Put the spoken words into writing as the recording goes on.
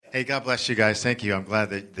Hey, God bless you guys. Thank you. I'm glad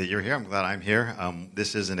that you're here. I'm glad I'm here.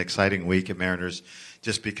 This is an exciting week at Mariners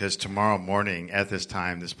just because tomorrow morning at this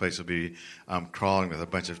time, this place will be crawling with a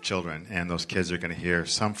bunch of children, and those kids are going to hear,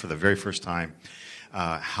 some for the very first time,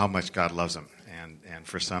 how much God loves them. And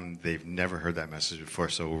for some, they've never heard that message before.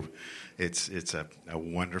 So it's a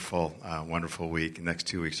wonderful, wonderful week. The next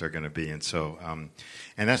 2 weeks are going to be. And so,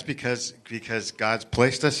 and that's because God's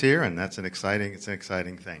placed us here, and it's an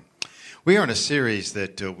exciting thing. We are in a series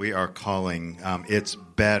that we are calling It's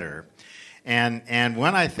Better. And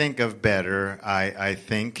when I think of better, I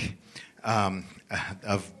think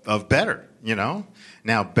of better, you know.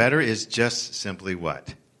 Now, better is just simply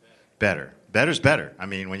what? Better. Better's better. I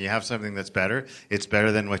mean, when you have something that's better, it's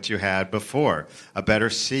better than what you had before. A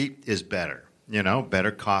better seat is better. You know,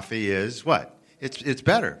 better coffee is what? It's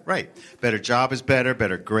better, right. Better job is better.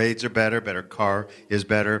 Better grades are better. Better car is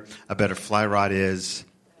better. A better fly rod is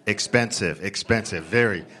expensive,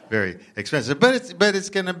 very, very expensive. But it's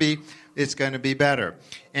going to be better.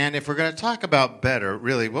 And if we're going to talk about better,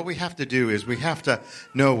 really, what we have to do is we have to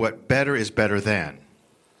know what better is better than.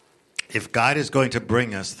 If God is going to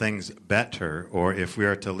bring us things better, or if we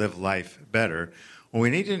are to live life better, well, we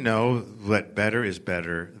need to know what better is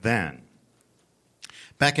better than.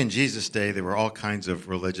 Back in Jesus' day, there were all kinds of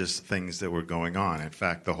religious things that were going on. In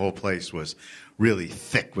fact, the whole place was really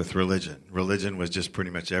thick with religion. Religion was just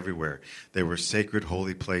pretty much everywhere. There were sacred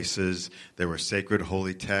holy places. There were sacred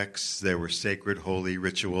holy texts. There were sacred holy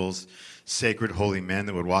rituals. Sacred holy men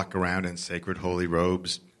that would walk around in sacred holy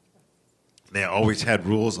robes. They always had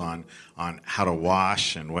rules on how to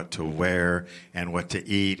wash and what to wear and what to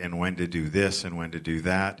eat and when to do this and when to do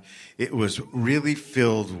that. It was really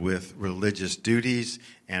filled with religious duties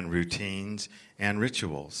and routines and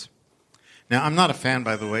rituals. Now, I'm not a fan,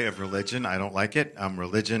 by the way, of religion. I don't like it.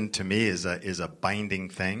 Religion, to me, is a binding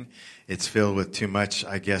thing. It's filled with too much,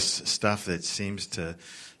 I guess, stuff that seems to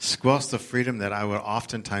squelch the freedom that I would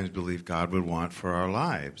oftentimes believe God would want for our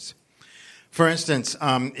lives. For instance,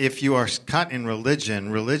 if you are caught in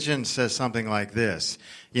religion says something like this.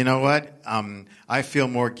 You know what? I feel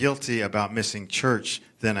more guilty about missing church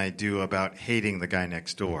than I do about hating the guy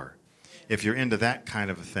next door. If you're into that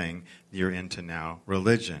kind of a thing, you're into now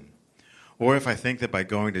religion. Or if I think that by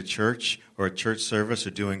going to church or a church service or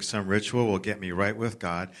doing some ritual will get me right with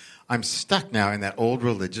God, I'm stuck now in that old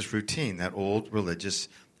religious routine, that old religious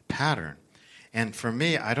pattern. And for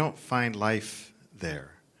me, I don't find life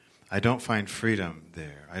there. I don't find freedom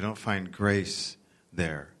there. I don't find grace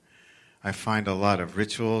there. I find a lot of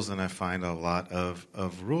rituals and I find a lot of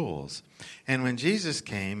rules. And when Jesus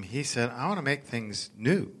came, he said, I want to make things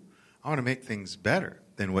new. I want to make things better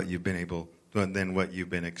than what you've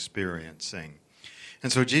been experiencing.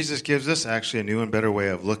 And so Jesus gives us actually a new and better way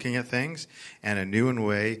of looking at things and a new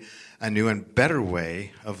and better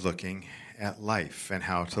way of looking at life and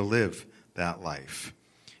how to live that life.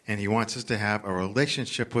 And he wants us to have a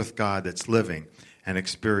relationship with God that's living and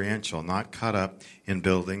experiential, not caught up in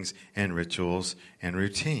buildings and rituals and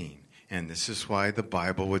routine. And this is why the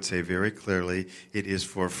Bible would say very clearly, it is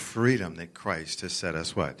for freedom that Christ has set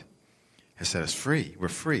us what? Has set us free. We're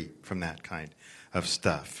free from that kind of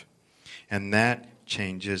stuff. And that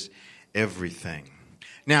changes everything.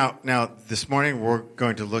 Now, this morning we're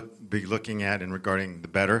going to be looking at, and regarding the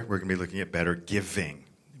better, we're going to be looking at better giving.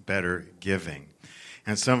 Better giving.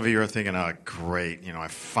 And some of you are thinking, oh, great, I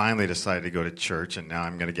finally decided to go to church, and now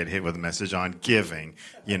I'm going to get hit with a message on giving,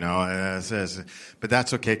 But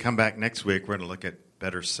that's okay. Come back next week. We're going to look at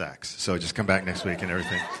better sex. So just come back next week and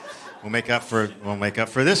everything. We'll make up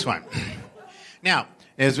for this one. Now,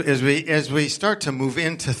 as we start to move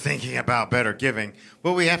into thinking about better giving,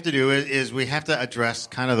 what we have to do is we have to address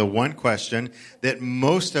kind of the one question that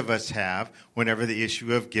most of us have whenever the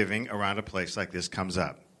issue of giving around a place like this comes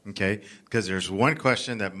up. Okay, because there's one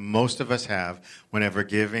question that most of us have whenever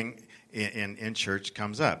giving in church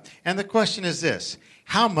comes up. And the question is this: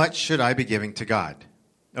 how much should I be giving to God?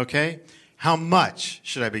 Okay? How much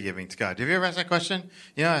should I be giving to God? Have you ever asked that question?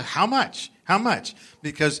 How much? How much?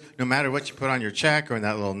 Because no matter what you put on your check or in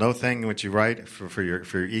that little note thing which you write for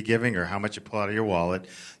your e-giving, or how much you pull out of your wallet,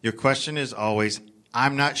 your question is always,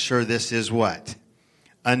 I'm not sure this is what?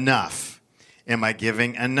 Enough. Am I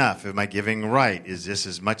giving enough? Am I giving right? Is this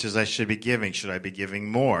as much as I should be giving? Should I be giving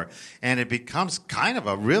more? And it becomes kind of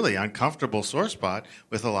a really uncomfortable sore spot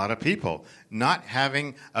with a lot of people, not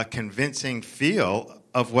having a convincing feel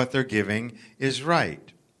of what they're giving is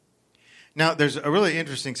right. Now, there's a really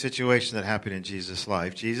interesting situation that happened in Jesus'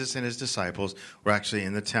 life. Jesus and his disciples were actually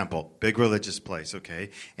in the temple, big religious place,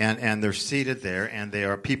 okay? And they're seated there, and they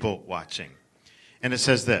are people watching. And it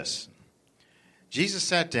says this. Jesus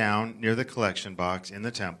sat down near the collection box in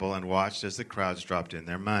the temple and watched as the crowds dropped in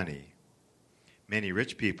their money. Many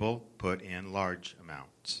rich people put in large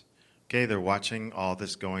amounts. Okay, they're watching all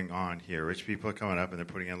this going on here. Rich people are coming up and they're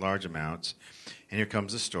putting in large amounts. And here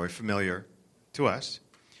comes the story, familiar to us.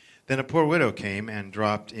 Then a poor widow came and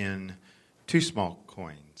dropped in 2 small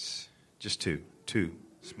coins. Just two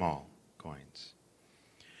small coins.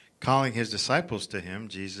 Calling his disciples to him,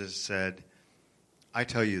 Jesus said, I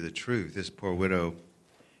tell you the truth, this poor widow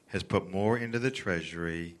has put more into the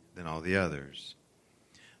treasury than all the others.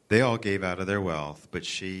 They all gave out of their wealth, but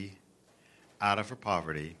she, out of her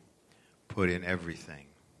poverty, put in everything,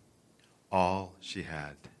 all she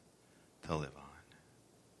had to live on.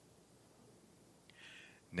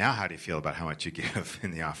 Now how do you feel about how much you give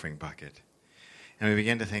in the offering bucket? And we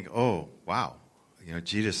begin to think, oh, wow,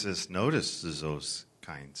 Jesus notices those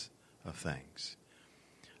kinds of things.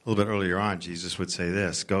 A little bit earlier on, Jesus would say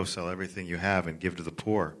this, go sell everything you have and give to the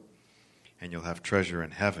poor, and you'll have treasure in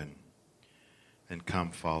heaven. Then come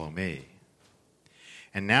follow me.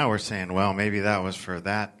 And now we're saying, well, maybe that was for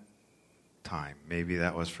that time. Maybe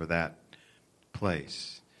that was for that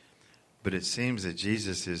place. But it seems that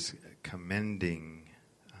Jesus is commending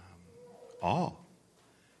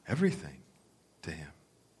everything to him.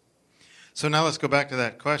 So now let's go back to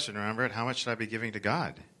that question. Remember it? How much should I be giving to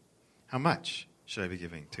God? How much should I be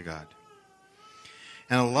giving to God?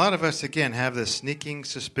 And a lot of us, again, have this sneaking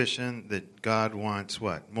suspicion that God wants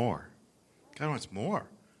what? More. God wants more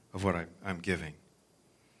of what I'm giving.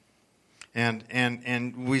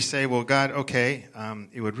 And we say, well, God, okay,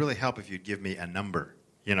 it would really help if you'd give me a number,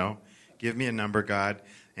 Give me a number, God,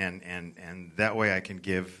 and that way I can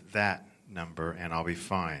give that number and I'll be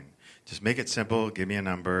fine. Just make it simple, give me a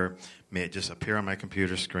number. May it just appear on my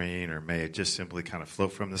computer screen, or may it just simply kind of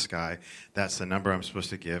float from the sky. That's the number I'm supposed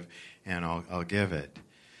to give, and I'll give it.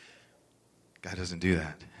 God doesn't do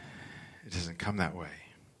that. It doesn't come that way.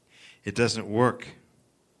 It doesn't work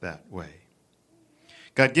that way.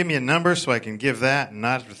 God, give me a number so I can give that and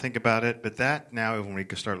not have to think about it. But that now, when we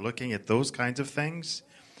start looking at those kinds of things,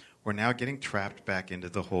 we're now getting trapped back into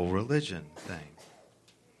the whole religion thing.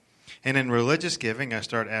 And in religious giving, I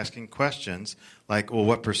start asking questions like, well,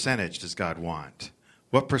 what percentage does God want?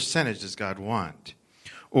 What percentage does God want?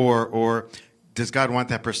 Or does God want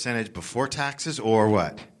that percentage before taxes or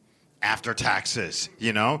what? After taxes,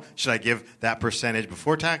 Should I give that percentage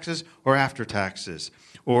before taxes or after taxes?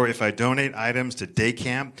 Or if I donate items to day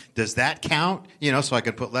camp, does that count? So I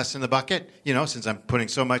can put less in the bucket? Since I'm putting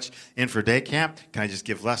so much in for day camp, can I just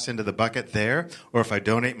give less into the bucket there? Or if I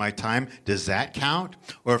donate my time, does that count?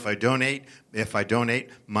 Or if I donate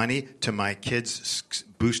money to my kids'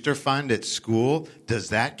 booster fund at school, does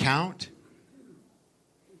that count?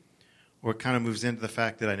 Or it kind of moves into the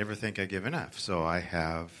fact that I never think I give enough, so I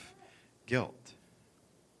have guilt.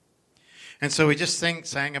 And so we just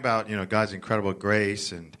sang about, God's incredible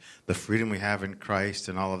grace and the freedom we have in Christ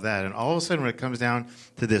and all of that. And all of a sudden, when it comes down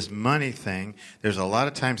to this money thing, there's a lot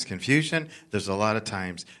of times confusion. There's a lot of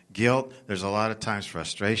times guilt. There's a lot of times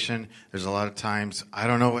frustration. There's a lot of times I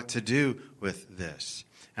don't know what to do with this.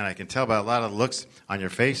 And I can tell by a lot of looks on your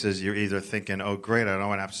faces, you're either thinking, oh, great, I don't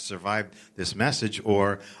want to have to survive this message,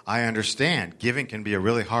 or I understand. Giving can be a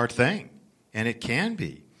really hard thing, and it can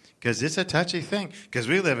be. Because it's a touchy thing. Because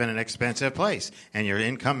we live in an expensive place. And your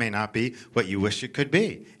income may not be what you wish it could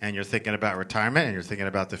be. And you're thinking about retirement. And you're thinking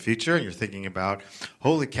about the future. And you're thinking about,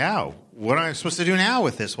 holy cow, what am I supposed to do now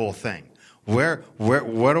with this whole thing? What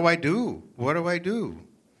do I do? What do I do?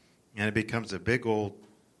 And it becomes a big old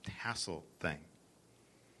hassle thing.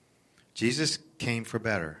 Jesus came for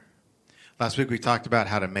better. Last week we talked about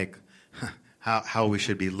how to make, how we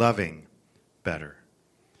should be loving better.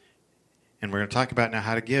 And we're going to talk about now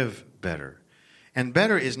how to give better. And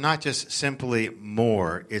better is not just simply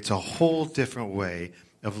more. It's a whole different way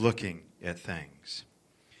of looking at things.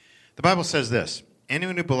 The Bible says this,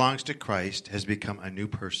 anyone who belongs to Christ has become a new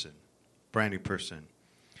person, brand new person.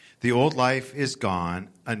 The old life is gone,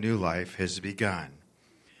 a new life has begun.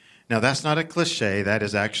 Now, that's not a cliche. That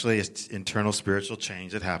is actually an internal spiritual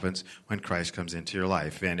change that happens when Christ comes into your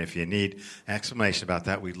life. And if you need explanation about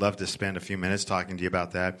that, we'd love to spend a few minutes talking to you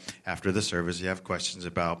about that after the service. If you have questions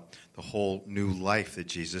about the whole new life that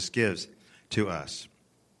Jesus gives to us.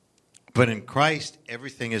 But in Christ,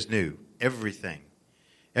 everything is new. Everything.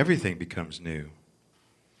 Everything becomes new.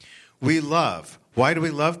 We love. Why do we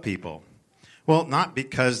love people? Well, not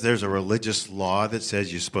because there's a religious law that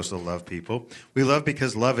says you're supposed to love people. We love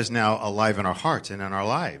because love is now alive in our hearts and in our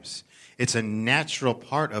lives. It's a natural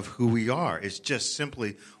part of who we are. It's just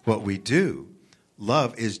simply what we do.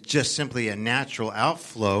 Love is just simply a natural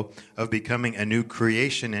outflow of becoming a new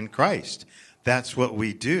creation in Christ. That's what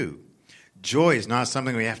we do. Joy is not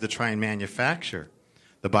something we have to try and manufacture.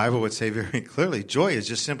 The Bible would say very clearly, joy is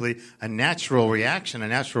just simply a natural reaction, a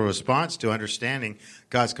natural response to understanding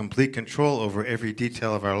God's complete control over every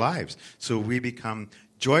detail of our lives. So we become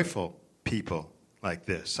joyful people like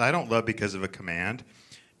this. I don't love because of a command,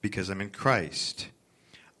 because I'm in Christ.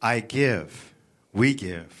 I give. We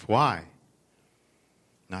give. Why?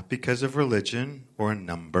 Not because of religion or a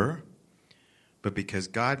number, but because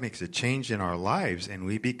God makes a change in our lives and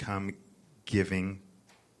we become giving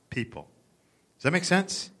people. Does that make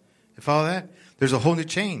sense? You follow that? There's a whole new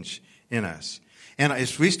change in us. And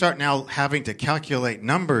if we start now having to calculate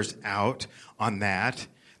numbers out on that,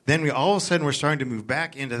 then all of a sudden we're starting to move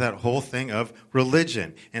back into that whole thing of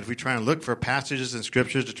religion. And if we try and look for passages in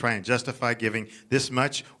Scriptures to try and justify giving this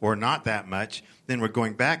much or not that much, then we're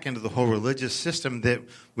going back into the whole religious system that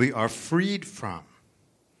we are freed from.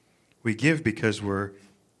 We give because we're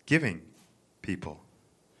giving people,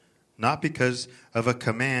 not because of a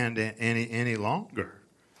command any longer.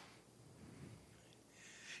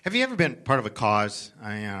 Have you ever been part of a cause?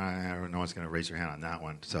 No one's going to raise your hand on that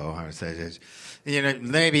one. So I would say,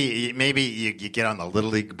 maybe you get on the Little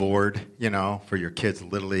League board, for your kids'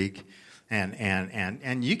 Little League,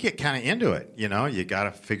 and you get kind of into it. You got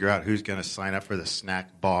to figure out who's going to sign up for the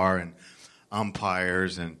snack bar and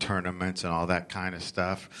umpires and tournaments and all that kind of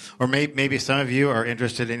stuff. Or maybe some of you are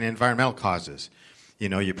interested in environmental causes.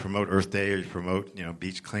 You promote Earth Day or you promote,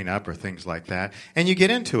 beach cleanup or things like that. And you get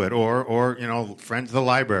into it. Or friends of the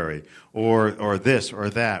library or this or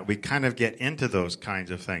that. We kind of get into those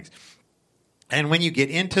kinds of things. And when you get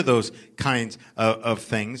into those kinds of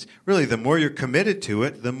things, really the more you're committed to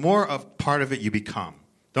it, the more of part of it you become.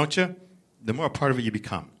 Don't you? The more a part of it you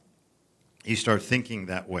become. You start thinking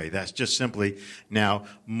that way. That's just simply now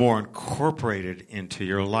more incorporated into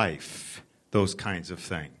your life, those kinds of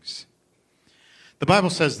things. The Bible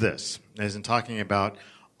says this, as in talking about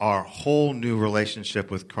our whole new relationship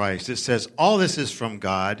with Christ. It says, all this is from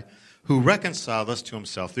God who reconciled us to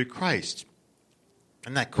himself through Christ.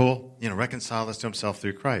 Isn't that cool? Reconciled us to himself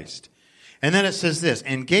through Christ. And then it says this,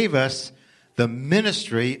 and gave us the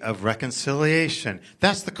ministry of reconciliation.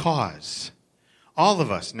 That's the cause. All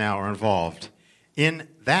of us now are involved in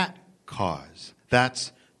that cause.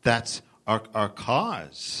 That's our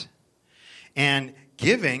cause. And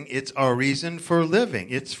giving, it's our reason for living.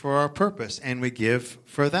 It's for our purpose, and we give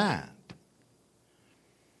for that.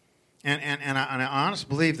 And I honestly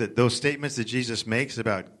believe that those statements that Jesus makes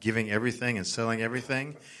about giving everything and selling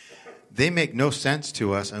everything, they make no sense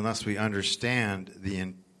to us unless we understand the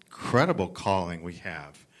incredible calling we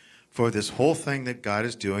have for this whole thing that God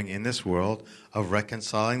is doing in this world of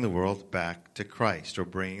reconciling the world back to Christ or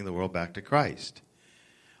bringing the world back to Christ.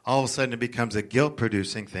 All of a sudden it becomes a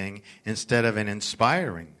guilt-producing thing instead of an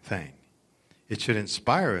inspiring thing. It should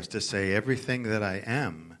inspire us to say everything that I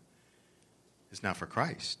am is now for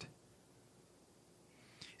Christ.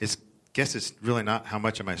 I guess it's really not how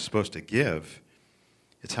much am I supposed to give.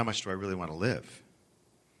 It's how much do I really want to live?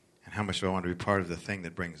 And how much do I want to be part of the thing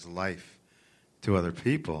that brings life to other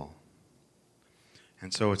people?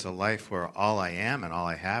 And so it's a life where all I am and all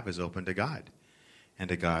I have is open to God and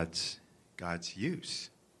to God's use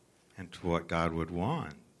and to what God would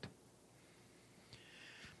want.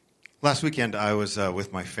 Last weekend, I was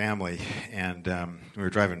with my family, and we were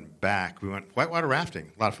driving back. We went whitewater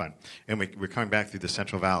rafting, a lot of fun. And we're coming back through the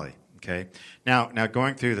Central Valley, okay? Now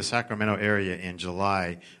going through the Sacramento area in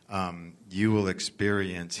July, you will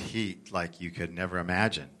experience heat like you could never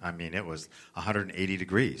imagine. I mean, it was 180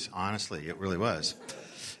 degrees. Honestly, it really was.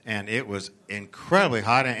 And it was incredibly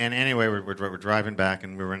hot. And anyway, we're driving back,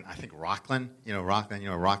 and we were in, I think, Rockland. Rockland,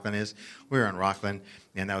 where Rockland is. We were in Rockland,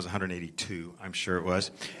 and that was 182, I'm sure it was.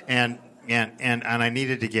 And I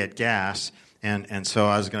needed to get gas, and so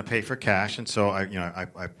I was going to pay for cash, and so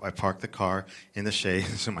I parked the car in the shade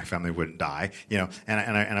so my family wouldn't die, and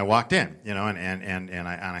I walked in, and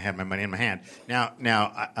I had my money in my hand.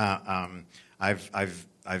 Now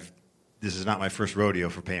I've this is not my first rodeo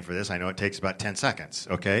for paying for this. I know it takes about 10 seconds,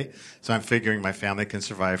 okay? So I'm figuring my family can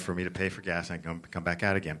survive for me to pay for gas and come back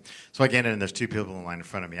out again. So I get in, and there's two people in line in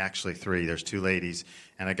front of me. Actually, three. There's two ladies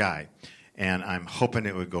and a guy. And I'm hoping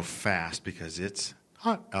it would go fast because it's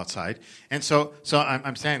hot outside. And so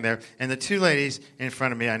I'm standing there, and the two ladies in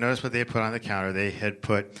front of me, I noticed what they had put on the counter. They had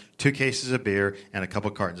put 2 cases of beer and a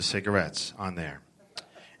couple cartons of cigarettes on there.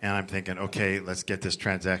 And I'm thinking, okay, let's get this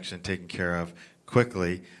transaction taken care of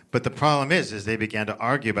quickly. But the problem is they began to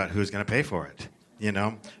argue about who's going to pay for it,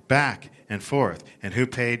 back and forth, and who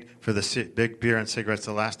paid for the big beer and cigarettes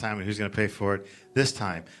the last time and who's going to pay for it this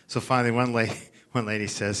time. So finally one one lady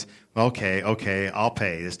says, okay, I'll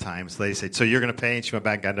pay this time. This lady said, so you're going to pay? And she went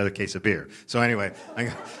back and got another case of beer. So anyway,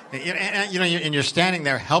 and you're standing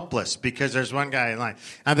there helpless because there's one guy in line.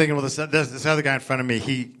 I'm thinking, well, this other guy in front of me,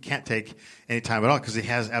 he can't take any time at all because he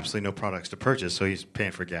has absolutely no products to purchase, so he's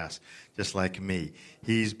paying for gas, just like me.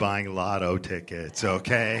 He's buying lotto tickets,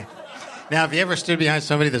 okay? Now, have you ever stood behind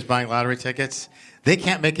somebody that's buying lottery tickets? They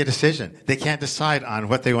can't make a decision. They can't decide on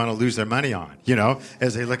what they want to lose their money on,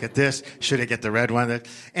 as they look at this. Should I get the red one?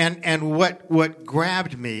 And what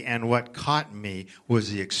grabbed me and what caught me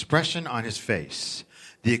was the expression on his face.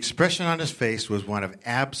 The expression on his face was one of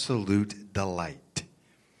absolute delight.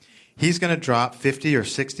 He's going to drop 50 or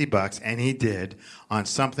 60 bucks, and he did, on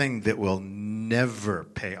something that will never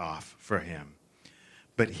pay off for him.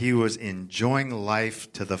 But he was enjoying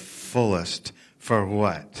life to the fullest for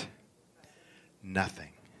what? Nothing.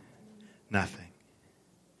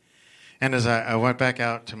 And as I went back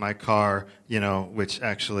out to my car, which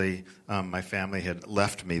actually my family had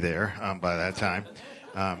left me there by that time,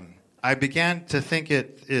 I began to think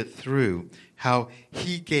it through, how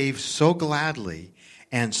he gave so gladly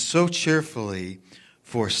and so cheerfully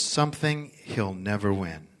for something he'll never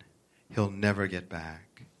win. He'll never get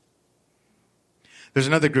back. There's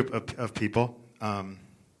another group of people.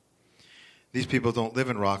 These people don't live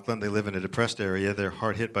in Rockland. They live in a depressed area. They're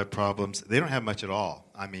hard hit by problems. They don't have much at all.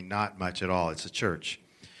 I mean, not much at all. It's a church,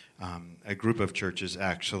 a group of churches,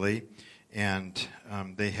 actually. And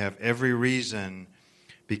they have every reason,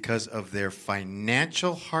 because of their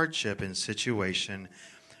financial hardship and situation,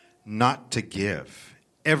 not to give.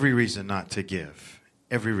 Every reason not to give.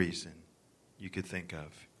 Every reason you could think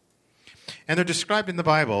of. And they're described in the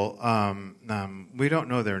Bible. We don't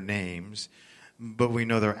know their names, but we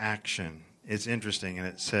know their action. It's interesting, and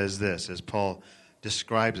it says this, as Paul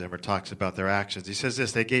describes them or talks about their actions. He says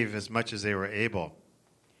this: they gave as much as they were able.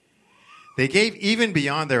 They gave even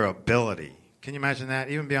beyond their ability. Can you imagine that?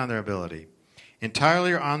 Even beyond their ability.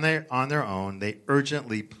 Entirely on their own, they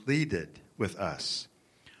urgently pleaded with us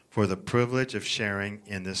for the privilege of sharing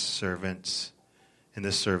in this service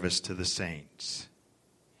to the saints.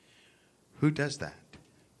 Who does that?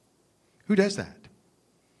 Who does that?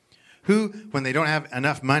 Who, when they don't have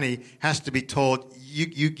enough money, has to be told,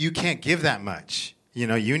 you can't give that much. You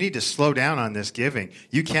need to slow down on this giving.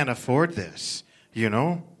 You can't afford this.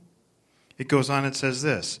 It goes on and says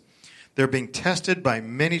this: they're being tested by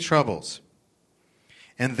many troubles,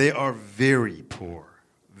 and they are very poor,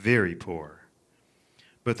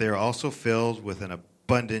 but they are also filled with an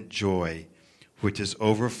abundant joy, which is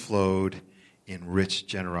overflowed in rich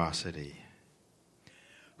generosity.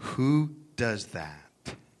 Who does that?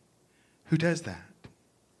 Who does that?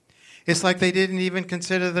 It's like they didn't even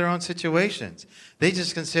consider their own situations. They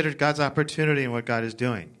just considered God's opportunity and what God is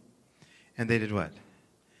doing. And they did what?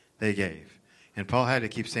 They gave. And Paul had to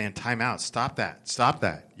keep saying, time out, stop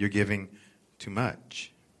that. You're giving too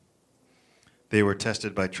much. They were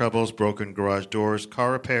tested by troubles, broken garage doors,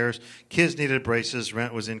 car repairs, kids needed braces,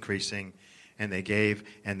 rent was increasing, and they gave,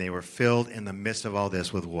 and they were filled in the midst of all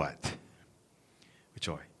this with what? With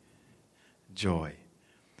joy. Joy.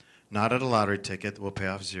 Not at a lottery ticket that will pay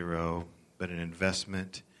off zero, but an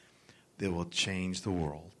investment that will change the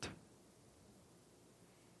world.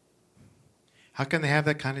 How can they have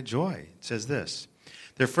that kind of joy? It says this: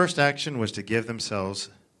 their first action was to give themselves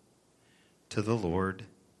to the Lord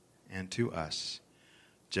and to us,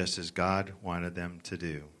 just as God wanted them to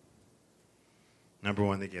do. Number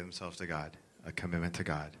one, they gave themselves to God, a commitment to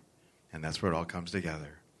God. And that's where it all comes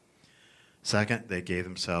together. Second, they gave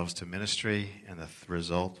themselves to ministry, and the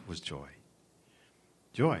result was joy.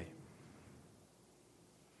 Joy.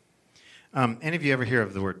 Any of you ever hear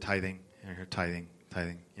of the word tithing? You hear tithing?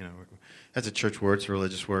 That's a church word. It's a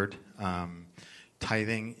religious word.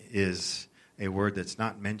 Tithing is a word that's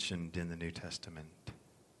not mentioned in the New Testament.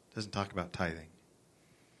 It doesn't talk about tithing.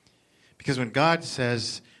 Because when God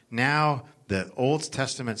says, now the Old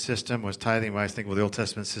Testament system was tithing, well, I think, the Old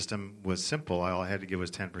Testament system was simple. All I had to give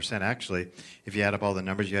was 10%. Actually, if you add up all the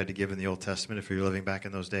numbers you had to give in the Old Testament, if you were living back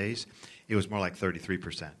in those days, it was more like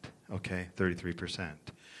 33%. Okay, 33%.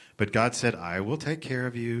 But God said, I will take care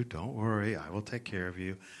of you. Don't worry. I will take care of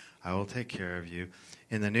you. I will take care of you.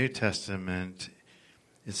 In the New Testament,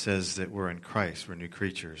 it says that we're in Christ. We're new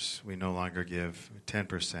creatures. We no longer give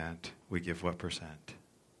 10%. We give what percent?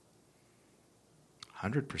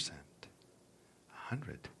 100%.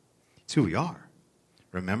 100. It's who we are.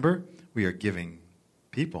 Remember, we are giving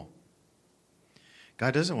people.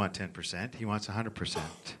 God doesn't want 10%. He wants 100%.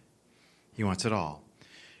 He wants it all.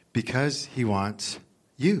 Because he wants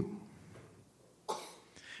you.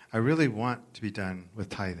 I really want to be done with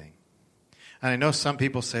tithing. And I know some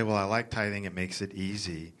people say, well, I like tithing, it makes it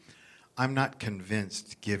easy. I'm not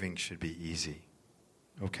convinced giving should be easy.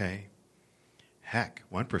 Okay? Heck,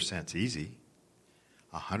 1% is easy.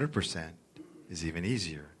 100% is even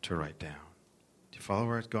easier to write down. Do you follow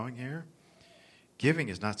where it's going here? Giving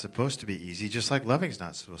is not supposed to be easy, just like loving is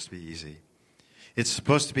not supposed to be easy. It's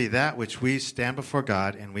supposed to be that which we stand before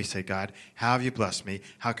God and we say, God, how have you blessed me?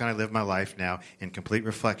 How can I live my life now in complete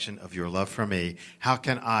reflection of your love for me? How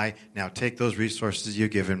can I now take those resources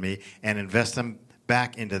you've given me and invest them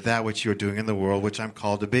back into that which you're doing in the world, which I'm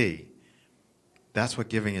called to be? That's what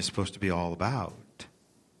giving is supposed to be all about.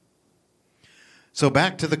 So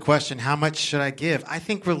back to the question, how much should I give? I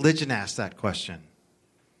think religion asks that question.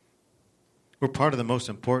 We're part of the most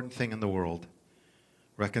important thing in the world,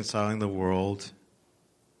 reconciling the world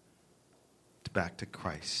back to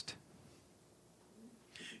Christ.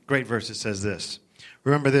 Great verse, it says this.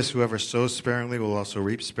 Remember this, whoever sows sparingly will also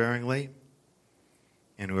reap sparingly,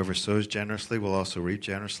 and whoever sows generously will also reap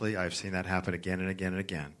generously. I've seen that happen again and again and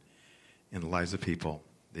again in the lives of people.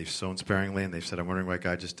 They've sown sparingly, and they've said, I'm wondering why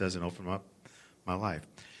God just doesn't open up my life.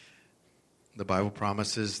 The Bible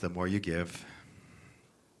promises the more you give,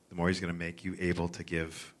 the more he's going to make you able to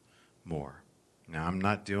give more. Now, I'm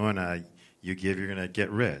not doing a you give, you're going to get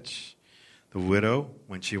rich. The widow,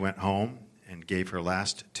 when she went home and gave her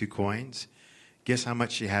last 2 coins, guess how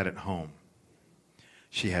much she had at home?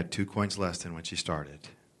 She had 2 coins less than when she started.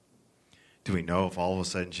 Do we know if all of a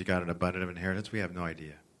sudden she got an abundant of inheritance? We have no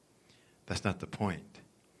idea. That's not the point.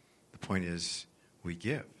 The point is we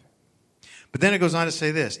give. But then it goes on to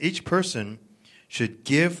say this. Each person should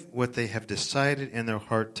give what they have decided in their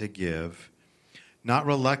heart to give, not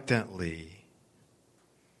reluctantly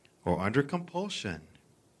or under compulsion,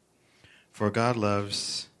 for God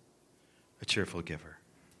loves a cheerful giver.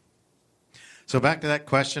 So back to that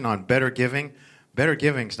question on better giving. Better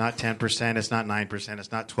giving is not 10%, it's not 9%,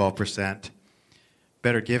 it's not 12%.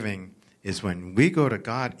 Better giving is when we go to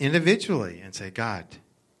God individually and say, God,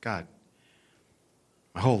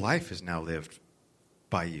 my whole life is now lived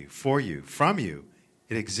by you, for you, from you.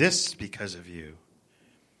 It exists because of you.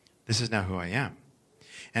 This is now who I am.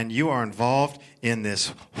 And you are involved in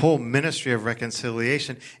this whole ministry of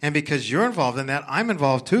reconciliation. And because you're involved in that, I'm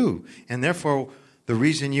involved too. And therefore, the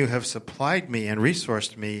reason you have supplied me and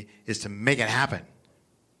resourced me is to make it happen.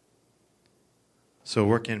 So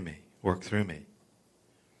work in me. Work through me.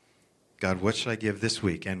 God, what should I give this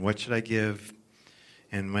week? And what should I give?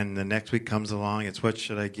 And when the next week comes along, it's what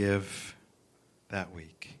should I give that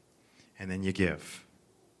week? And then you give.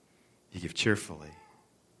 You give cheerfully.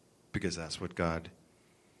 Because that's what God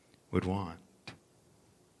would want.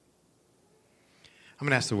 I'm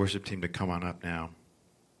going to ask the worship team to come on up now.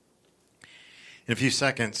 In a few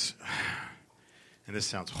seconds, and this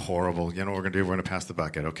sounds horrible, you know what we're going to do? We're going to pass the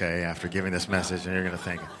bucket, okay? After giving this message, and you're going to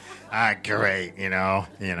think, great, you know.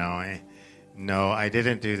 No, I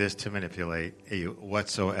didn't do this to manipulate you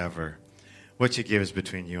whatsoever. What you give is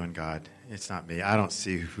between you and God. It's not me. I don't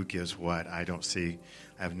see who gives what. I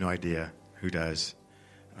have no idea who does.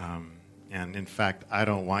 And in fact, I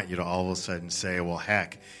don't want you to all of a sudden say, well,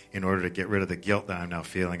 heck, in order to get rid of the guilt that I'm now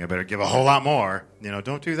feeling, I better give a whole lot more.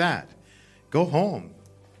 Don't do that. Go home.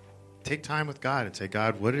 Take time with God and say,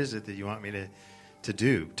 God, what is it that you want me to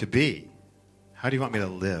do, to be? How do you want me to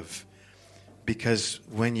live? Because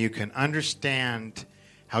when you can understand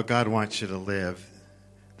how God wants you to live,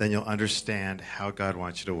 then you'll understand how God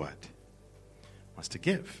wants you to what? Wants to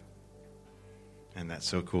give. And that's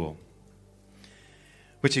so cool.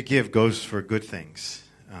 What you give goes for good things.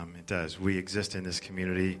 It does. We exist in this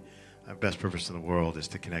community. Our best purpose in the world is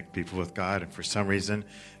to connect people with God. And for some reason,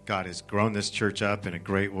 God has grown this church up in a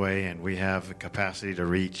great way, and we have the capacity to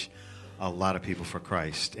reach a lot of people for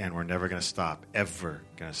Christ. And we're never going to stop, ever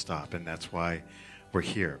going to stop. And that's why we're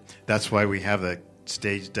here. That's why we have the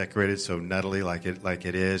stage decorated so nuttily like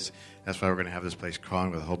it is. That's why we're going to have this place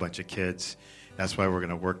crawling with a whole bunch of kids. That's why we're going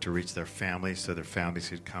to work to reach their families so their families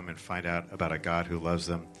could come and find out about a God who loves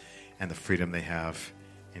them and the freedom they have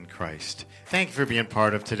in Christ. Thank you for being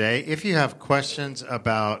part of today. If you have questions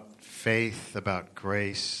about faith, about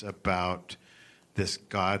grace, about this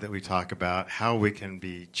God that we talk about, how we can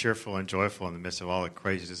be cheerful and joyful in the midst of all the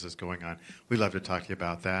craziness that's going on, we'd love to talk to you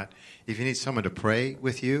about that. If you need someone to pray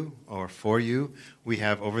with you or for you, we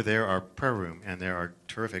have over there our prayer room, and there are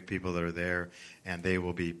terrific people that are there, and they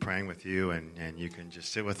will be praying with you, and you can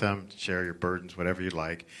just sit with them, share your burdens, whatever you'd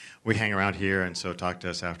like. We hang around here, and so talk to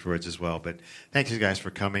us afterwards as well. But thank you guys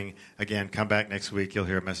for coming. Again, come back next week. You'll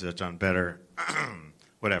hear a message on better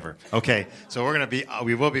whatever. Okay, so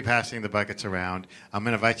we will be passing the buckets around. I'm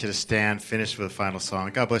going to invite you to stand, finish with a final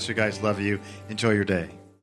song. God bless you guys. Love you. Enjoy your day.